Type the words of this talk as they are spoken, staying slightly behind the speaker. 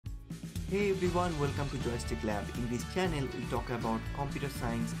Hey everyone, welcome to Joystick Lab. In this channel, we talk about computer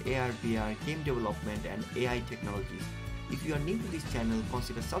science, AR, VR, game development and AI technologies. If you are new to this channel,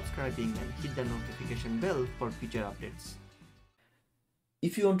 consider subscribing and hit the notification bell for future updates.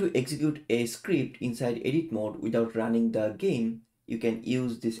 If you want to execute a script inside edit mode without running the game, you can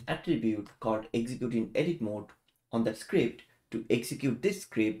use this attribute called ExecuteInEditMode on that script to execute this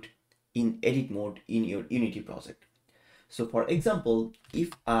script in edit mode in your Unity project. So for example,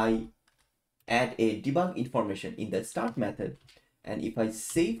 if I add a debug information in the start method, and if I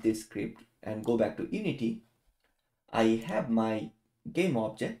save this script and go back to Unity, I have my game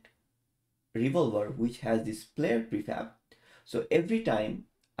object revolver, which has this player prefab. So every time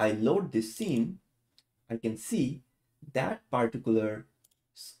I load this scene, I can see that particular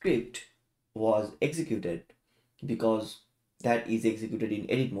script was executed because that is executed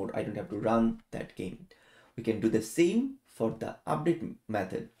in edit mode. I don't have to run that game. We can do the same for the update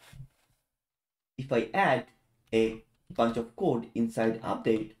method. If I add a bunch of code inside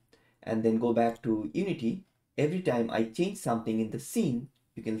update and then go back to Unity, every time I change something in the scene,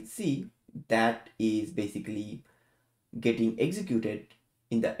 you can see that is basically getting executed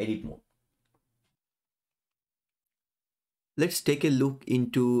in the edit mode. Let's take a look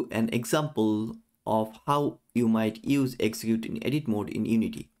into an example of how you might use execute in edit mode in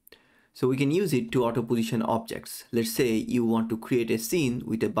Unity. So we can use it to auto position objects. Let's say you want to create a scene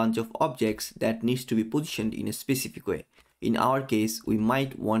with a bunch of objects that needs to be positioned in a specific way. In our case, we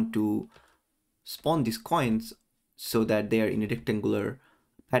might want to spawn these coins so that they are in a rectangular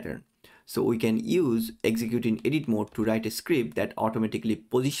pattern. So we can use execute in edit mode to write a script that automatically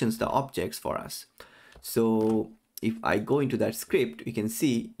positions the objects for us. So if I go into that script, we can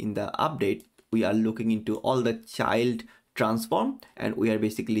see in the update, we are looking into all the child transform and we are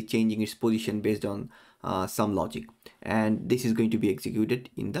basically changing its position based on some logic, and this is going to be executed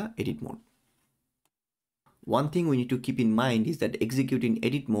in the edit mode. One thing we need to keep in mind is that execute in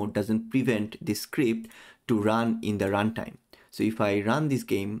edit mode doesn't prevent this script to run in the runtime. So if I run this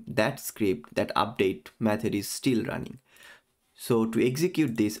game, that script, that update method is still running. So to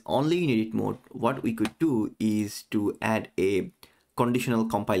execute this only in edit mode, what we could do is to add a conditional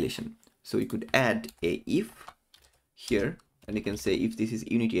compilation. So we could add a if here, and you can say if this is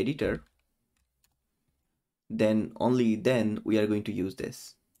Unity editor, then only then we are going to use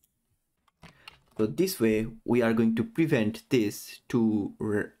this. So this way we are going to prevent this to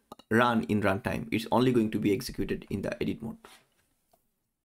run in runtime. It's only going to be executed in the edit mode.